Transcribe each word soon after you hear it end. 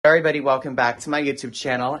Everybody, welcome back to my YouTube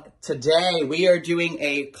channel. Today we are doing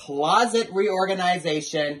a closet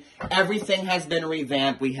reorganization. Everything has been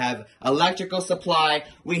revamped. We have electrical supply,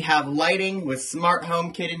 we have lighting with Smart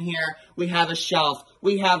Home Kit in here, we have a shelf,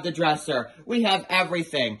 we have the dresser, we have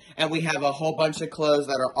everything, and we have a whole bunch of clothes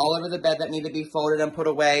that are all over the bed that need to be folded and put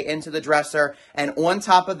away into the dresser. And on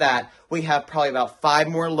top of that, we have probably about 5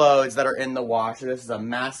 more loads that are in the washer. This is a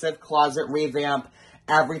massive closet revamp.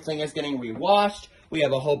 Everything is getting rewashed. We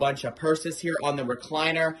have a whole bunch of purses here on the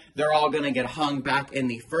recliner. They're all going to get hung back in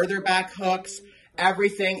the further back hooks.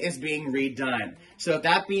 Everything is being redone. So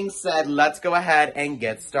that being said, let's go ahead and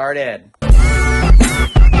get started.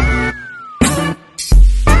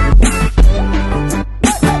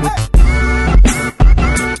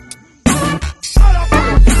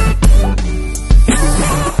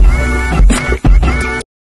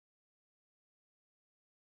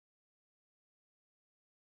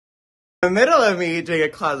 In the middle of me doing a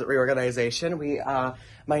closet reorganization,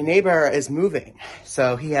 my neighbor is moving.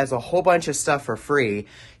 So he has a whole bunch of stuff for free.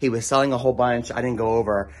 He was selling a whole bunch. I didn't go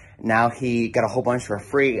over. Now he got a whole bunch for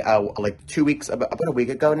free, like 2 weeks, about a week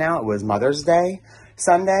ago now. It was Mother's Day,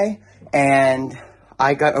 Sunday. And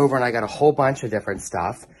I got over and I got a whole bunch of different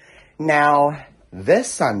stuff. Now, this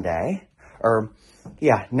Sunday,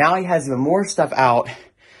 now he has even more stuff out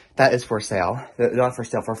that is for sale. Not for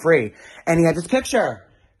sale, for free. And he had this picture.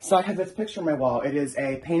 So I have this picture on my wall. It is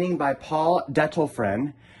a painting by Paul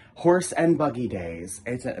Dettelfrin, Horse and Buggy Days.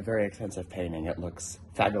 It's a very expensive painting. It looks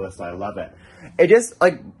fabulous. I love it. It just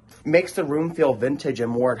makes the room feel vintage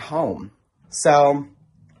and more at home. So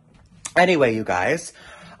anyway, you guys,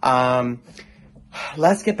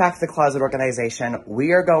 let's get back to the closet organization.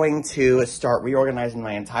 We are going to start reorganizing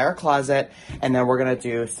my entire closet, and then we're going to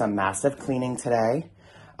do some massive cleaning today.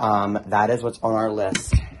 That is what's on our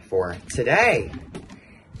list for today.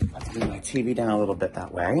 Let's move my TV down a little bit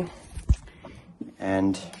that way.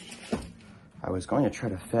 And I was going to try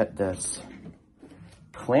to fit this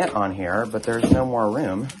plant on here, but there's no more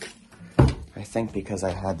room. I think because I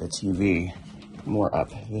had the TV more up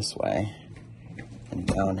this way and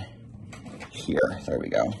down here. There we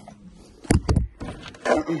go.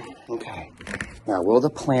 Okay. Now, will the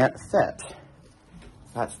plant fit?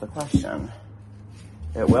 That's the question.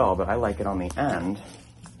 It will, but I like it on the end.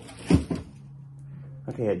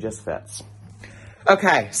 Okay, it just fits.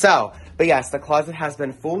 Okay, but yes, the closet has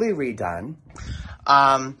been fully redone.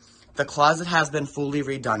 The closet has been fully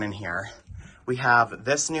redone in here. We have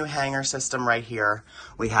this new hanger system right here.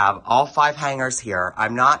 We have all 5 hangers here.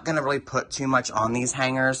 I'm not gonna really put too much on these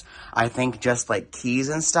hangers. I think just like keys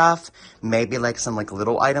and stuff, maybe like some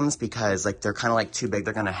little items, because they're kind of too big.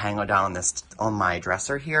 They're gonna hang down on my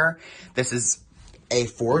dresser here. This is a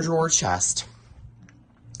 4-drawer chest.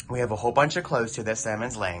 We have a whole bunch of clothes to this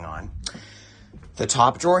Simon's laying on. The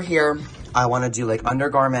top drawer here, I want to do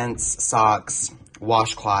undergarments, socks,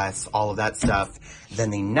 washcloths, all of that stuff. Then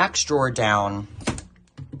the next drawer down,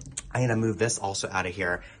 I need to move this also out of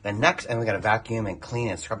here. And we got to vacuum and clean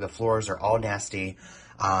and scrub the floors. They're all nasty.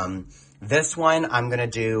 This one, I'm going to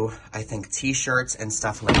do, I think, t-shirts and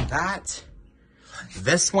stuff like that.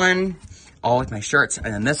 This one, all with my shirts, and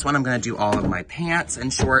then this one I'm going to do all of my pants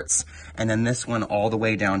and shorts, and then this one all the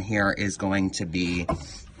way down here is going to be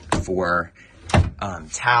for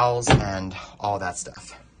towels and all that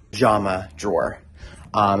stuff. Pajama drawer.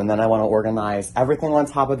 And then I want to organize everything on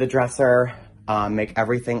top of the dresser, make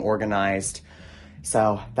everything organized.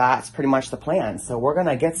 So that's pretty much the plan. So we're going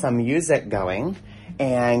to get some music going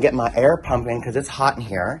and get my air pumping because it's hot in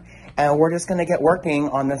here. And we're just going to get working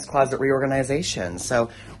on this closet reorganization. So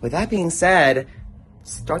with that being said,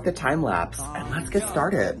 start the time lapse and let's get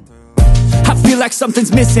started. I feel like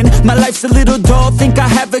something's missing. My life's a little dull, think I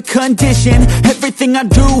have a condition. Everything I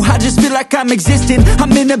do, I just feel like I'm existing.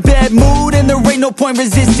 I'm in a bad mood and there ain't no point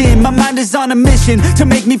resisting. My mind is on a mission to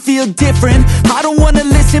make me feel different. I don't wanna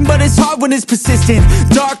listen, but it's hard when it's persistent.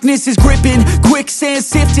 Darkness is gripping, quicksand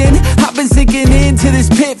sifting. I've been sinking into this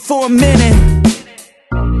pit for a minute.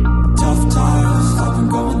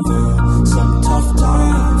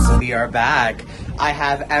 We are back. I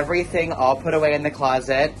have everything all put away in the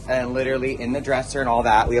closet and literally in the dresser and all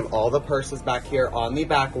that. We have all the purses back here on the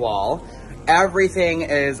back wall. Everything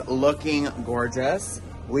is looking gorgeous.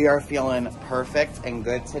 We are feeling perfect and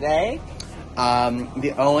good today.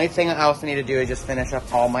 The only thing I also need to do is just finish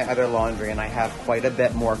up all my other laundry, and I have quite a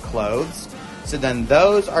bit more clothes. So then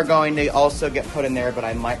those are going to also get put in there, but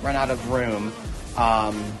I might run out of room.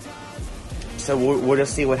 So we'll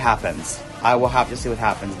just see what happens. I will have to see what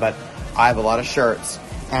happens, but I have a lot of shirts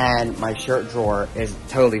and my shirt drawer is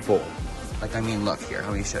totally full. Look here,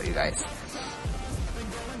 let me show you guys.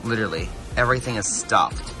 Literally, everything is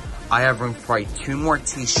stuffed. I have room for probably 2 more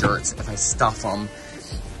t-shirts if I stuff them.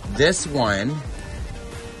 This one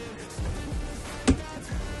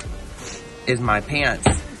is my pants,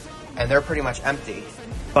 and they're pretty much empty.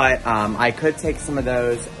 But I could take some of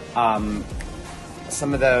those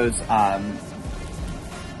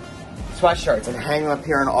sweatshirts and hang them up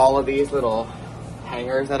here in all of these little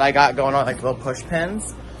hangers that I got going on, like little push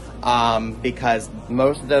pins, because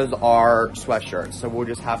most of those are sweatshirts. So we'll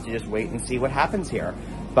just have to just wait and see what happens here.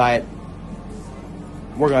 But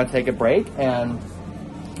we're gonna take a break, and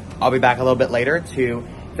I'll be back a little bit later to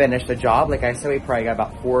finish the job. Like I said, we probably got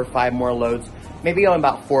about 4 or 5 more loads, maybe only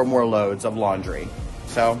about 4 more loads of laundry.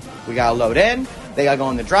 So we gotta load in, they gotta go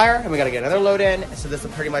in the dryer, and we gotta get another load in. So this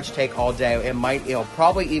will pretty much take all day. It'll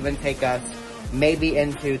probably even take us maybe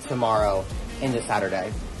into tomorrow, into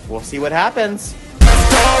Saturday. We'll see what happens.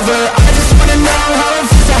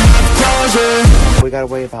 We gotta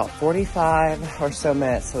wait about 45 or so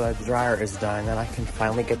minutes so that the dryer is done, and I can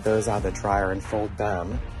finally get those out of the dryer and fold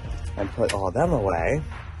them and put all them away.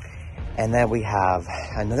 And then we have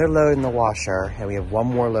another load in the washer, and we have 1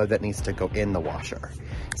 more load that needs to go in the washer.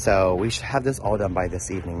 So we should have this all done by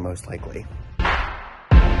this evening, most likely.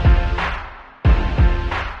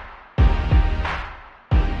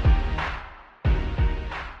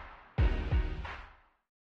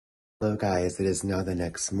 Hello guys, it is now the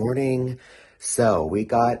next morning. So we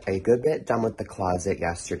got a good bit done with the closet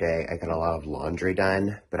yesterday. I got a lot of laundry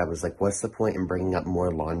done, but I was like, what's the point in bringing up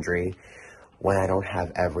more laundry when I don't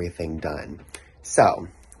have everything done? So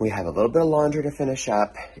we have a little bit of laundry to finish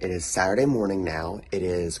up. It is Saturday morning now. It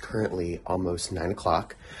is currently almost 9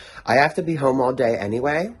 o'clock. I have to be home all day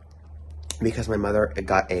anyway because my mother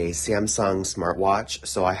got a Samsung smartwatch,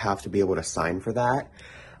 so I have to be able to sign for that.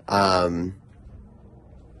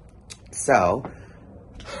 So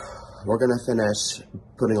we're gonna finish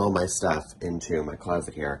putting all my stuff into my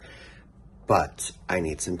closet here, but I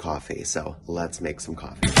need some coffee, so let's make some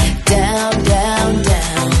coffee. Down, down,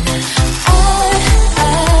 down.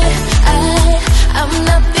 I'm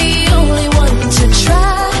not the only one to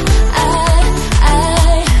try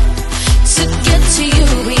to get to you.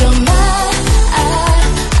 You're mine,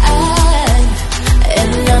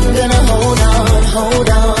 and I'm gonna hold on, hold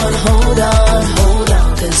on, hold on, hold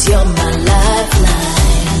on, 'cause you're my lifeline.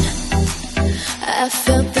 I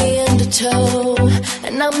felt the undertow,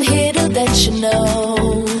 and I'm here to let you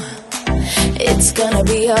know it's gonna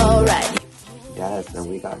be alright. Yes, and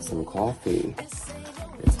we got some coffee.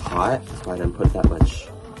 It's hot, that's why I didn't put that much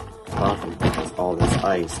coffee, because all this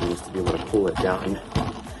ice needs to be able to cool it down.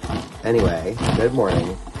 Anyway, good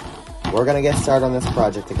morning. We're gonna get started on this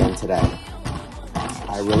project again today.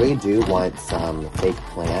 I really do want some fake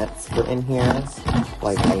plants for in here.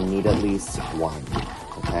 Like, I need at least 1,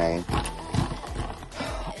 okay?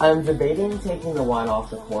 I'm debating taking the one off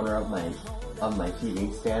the corner of my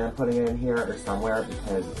TV stand and putting it in here or somewhere,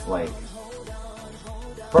 because it's like,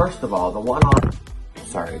 first of all, the one off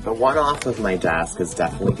of my desk is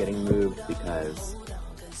definitely getting moved because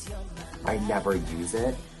I never use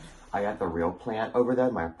it. I got the real plant over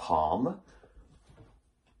there, my palm.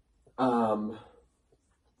 So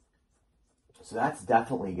that's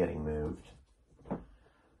definitely getting moved.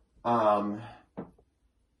 I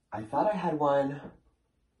thought I had one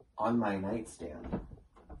on my nightstand.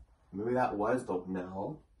 Maybe that was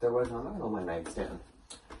no, there was none on my nightstand.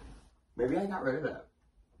 Maybe I got rid of it.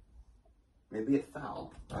 Maybe it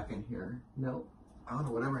fell back in here. No, I don't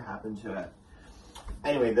know whatever happened to it.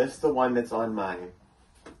 Anyway, this is the one that's on my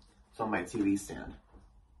TV stand.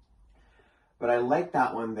 But I like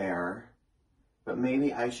that one there, but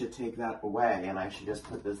maybe I should take that away and I should just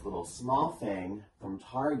put this little small thing from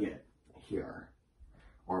Target here,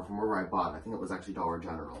 or from wherever I bought it. I think it was actually Dollar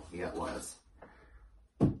General. Yeah, it was.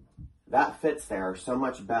 That fits there so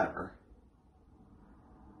much better.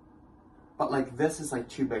 But like, this is like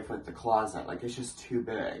too big for like the closet. Like, it's just too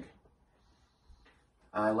big.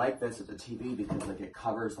 I like this with the TV because like it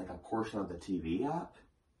covers like a portion of the TV up.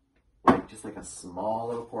 Like just like a small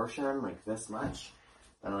little portion, like this much.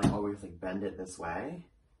 And I like always like bend it this way.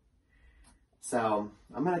 So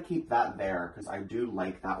I'm gonna keep that there because I do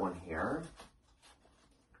like that one here.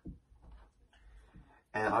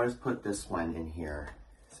 And I'll just put this one in here.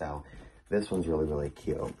 So this one's really, really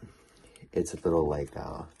cute. It's a little like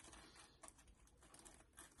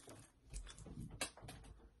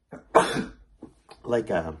like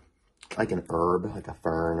an herb, like a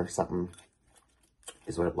fern or something,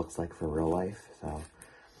 is what it looks like for real life. So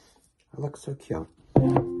it looks so cute.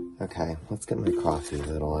 Okay, let's get my coffee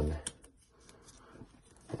lid on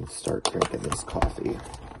and start drinking this coffee.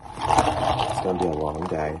 It's gonna be a long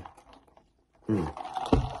day.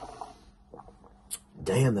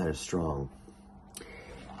 Damn, that is strong.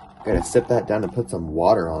 I gotta sip that down and put some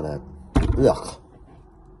water on it. Ugh.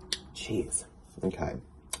 Jeez. Okay.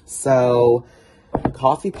 So,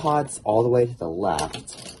 coffee pot's all the way to the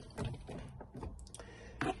left.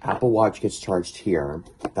 Apple Watch gets charged here.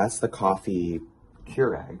 That's the coffee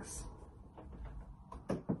Keurigs.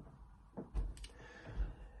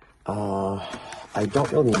 I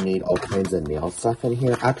don't really need all kinds of nail stuff in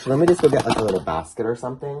here. Actually, let me just go get like a little basket or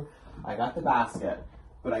something. I got the basket,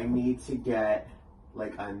 but I need to get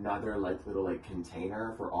like another like little like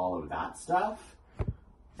container for all of that stuff.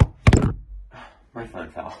 My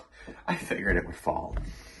phone fell. I figured it would fall.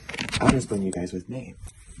 I'll just bring you guys with me.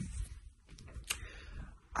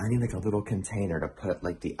 I need like a little container to put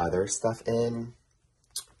like the other stuff in.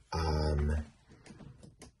 Let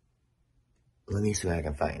me see what I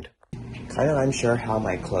can find. Kind of unsure how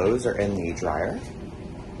my clothes are in the dryer.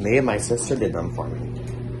 Maybe my sister did them for me.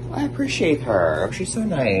 I appreciate her. She's so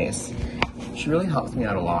nice. She really helps me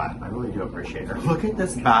out a lot. I really do appreciate her. Look at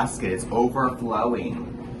this basket. It's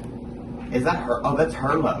overflowing. Is that her? Oh, that's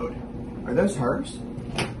her load. Are those hers?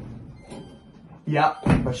 Yep,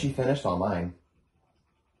 but she finished all mine.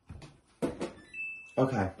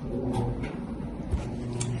 Okay.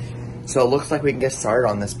 So it looks like we can get started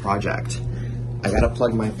on this project. I gotta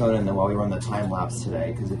plug my phone in while we run the time lapse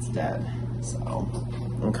today because it's dead. So,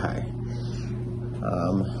 okay.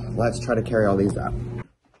 Let's try to carry all these up.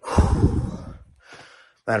 I'm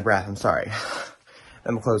out of breath, I'm sorry.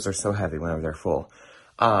 Them clothes are so heavy whenever they're full.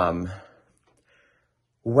 When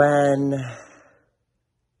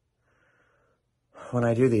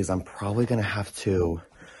I do these, I'm probably gonna have to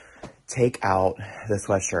take out the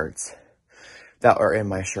sweatshirts that are in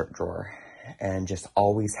my shirt drawer and just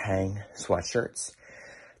always hang sweatshirts.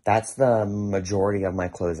 That's the majority of my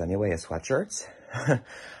clothes anyway, is sweatshirts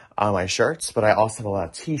on my shirts, but I also have a lot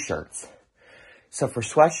of t-shirts. So for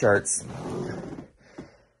sweatshirts,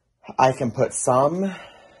 I can put some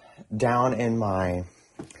down in my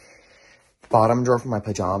bottom drawer for my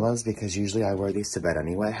pajamas because usually I wear these to bed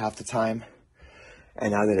anyway half the time.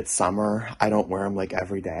 And now that it's summer, I don't wear them like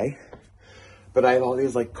every day. But I have all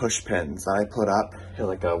these like push pins that I put up in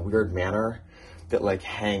like a weird manner that like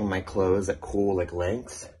hang my clothes at cool like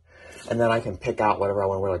lengths. And then I can pick out whatever I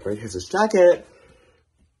want to wear. Like right here's this jacket.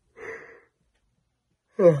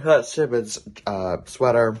 Oh, that's Shipman's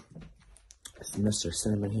sweater. It's Mr.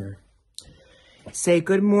 Cinnamon here. Say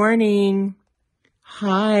good morning.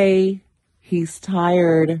 Hi. He's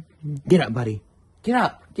tired. Get up, buddy. Get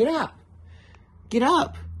up. Get up. Get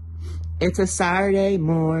up. It's a Saturday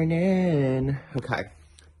morning. Okay,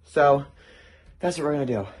 so that's what we're gonna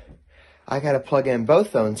do. I gotta plug in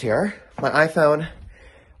both phones here. My iPhone,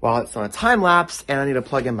 while it's on a time lapse, and I need to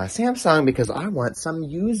plug in my Samsung because I want some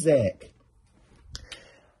music.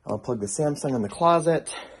 I'll plug the Samsung in the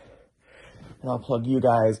closet, and I'll plug you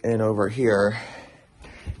guys in over here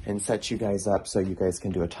and set you guys up so you guys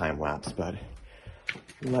can do a time lapse. But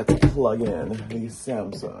let's plug in the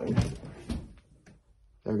Samsung.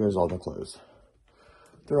 There goes all the clothes.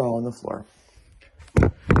 They're all on the floor.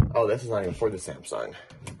 Oh, this is not even for the Samsung.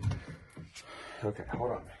 Okay,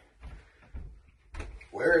 hold on.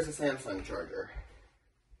 Where is the Samsung charger?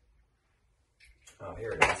 Oh,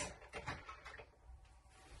 here it is.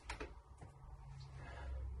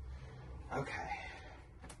 Okay.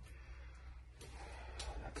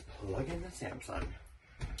 Let's plug in the Samsung.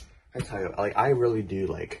 I tell you, like, I really do,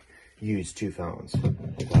 like, use two phones.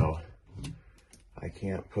 So I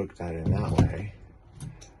can't put that in that way.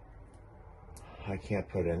 I can't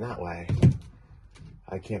put it in that way.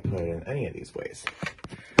 I can't put it in any of these ways.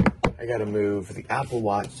 I gotta move the Apple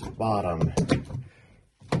Watch to the bottom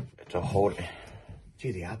to hold it.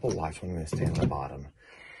 Gee, the Apple Watch one gonna stay on the bottom.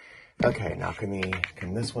 Okay, now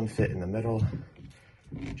can this one fit in the middle?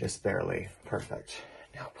 Just barely. Perfect.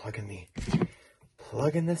 Now plug in the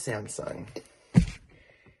Samsung.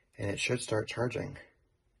 And it should start charging.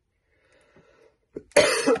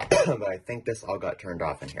 But I think this all got turned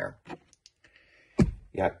off in here.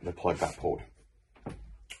 Yep, the plug got pulled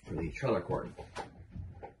for the trailer cord.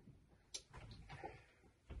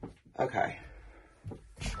 Okay.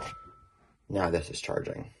 Now this is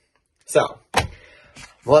charging. So,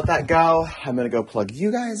 we'll let that go. I'm going to go plug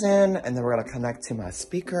you guys in, and then we're going to connect to my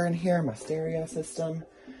speaker in here, my stereo system.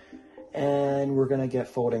 And we're going to get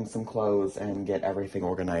folding some clothes and get everything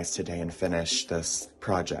organized today and finish this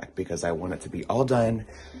project because I want it to be all done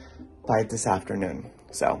by this afternoon.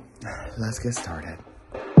 So, let's get started.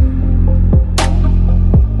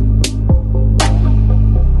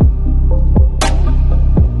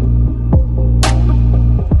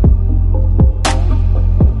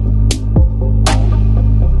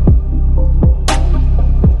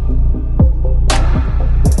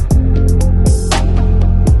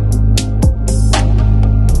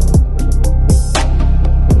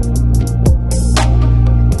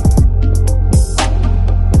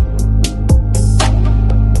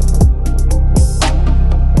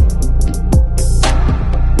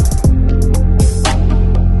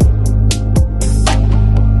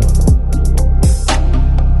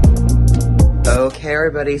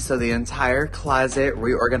 everybody, so the entire closet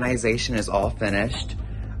reorganization is all finished.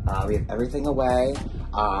 We have everything away.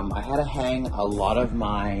 I had to hang a lot of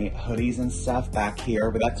my hoodies and stuff back here,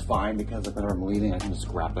 but that's fine because whenever I'm leaving, I can just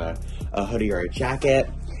grab a hoodie or a jacket.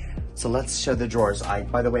 So let's show the drawers.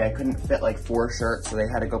 By the way, I couldn't fit like 4 shirts, so they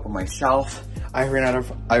had to go up on my shelf. I ran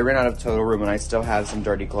out of total room, and I still have some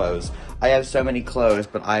dirty clothes. I have so many clothes,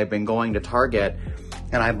 but I've been going to Target,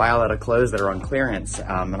 and I buy a lot of clothes that are on clearance.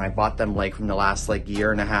 And I bought them like from the last like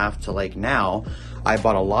year and a half to like now. I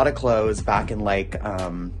bought a lot of clothes back in like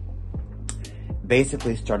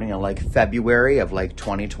basically starting in like February of like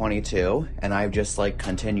 2022, and I've just like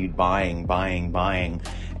continued buying,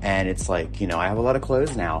 and it's like, you know, I have a lot of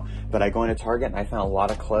clothes now, but I go into Target and I found a lot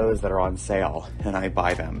of clothes that are on sale and I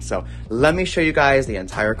buy them. So let me show you guys the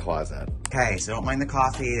entire closet. Okay, so don't mind the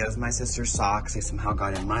coffee. That was my sister's socks. They somehow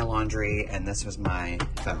got in my laundry, and this was my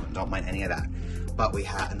phone. Don't mind any of that. But we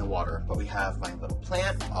have in the water, but we have my little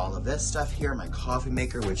plant, all of this stuff here, my coffee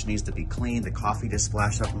maker, which needs to be cleaned. The coffee just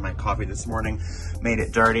splashed up in my coffee this morning, made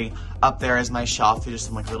it dirty. Up there is my shelf, just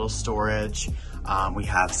some like little storage. We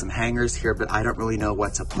have some hangers here, but I don't really know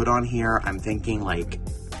what to put on here. I'm thinking like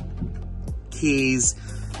keys,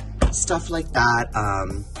 stuff like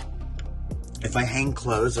that. If I hang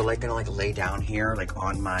clothes, they're like gonna like lay down here, like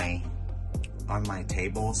on my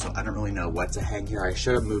table, so I don't really know what to hang here. I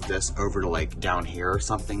should have moved this over to like down here or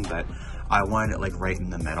something, but I wanted it like right in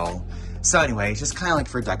the middle. So anyway, just kind of like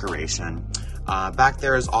for decoration. Back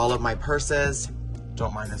there is all of my purses.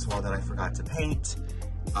 Don't mind this wall that I forgot to paint.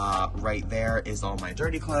 Right there is all my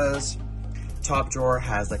dirty clothes. Top drawer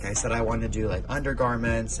has, like I said, I wanted to do like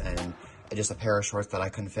undergarments and just a pair of shorts that I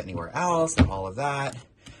couldn't fit anywhere else and all of that.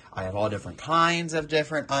 I have all different kinds of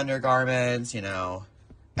different undergarments, you know,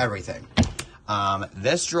 everything.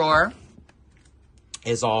 This drawer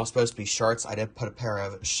is all supposed to be shirts. I did put a pair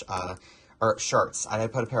of shirts. I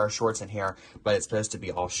did put a pair of shorts in here, but it's supposed to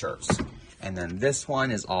be all shirts. And then this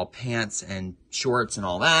one is all pants and shorts and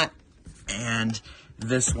all that. And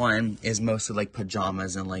this one is mostly like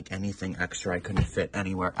pajamas and like anything extra I couldn't fit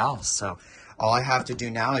anywhere else. So all I have to do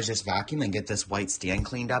now is just vacuum and get this white stand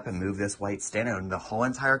cleaned up and move this white stand, and the whole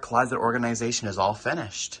entire closet organization is all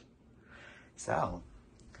finished. So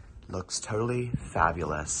looks totally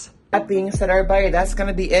fabulous. That being said, everybody, that's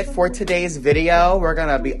gonna be it for today's video. We're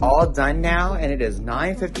gonna be all done now, and it is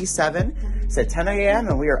 9:57. It's at 10 a.m.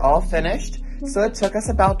 and we are all finished. So it took us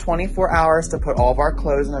about 24 hours to put all of our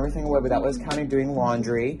clothes and everything away, but that was counting doing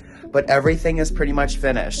laundry. But everything is pretty much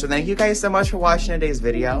finished. So thank you guys so much for watching today's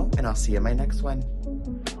video, and I'll see you in my next one.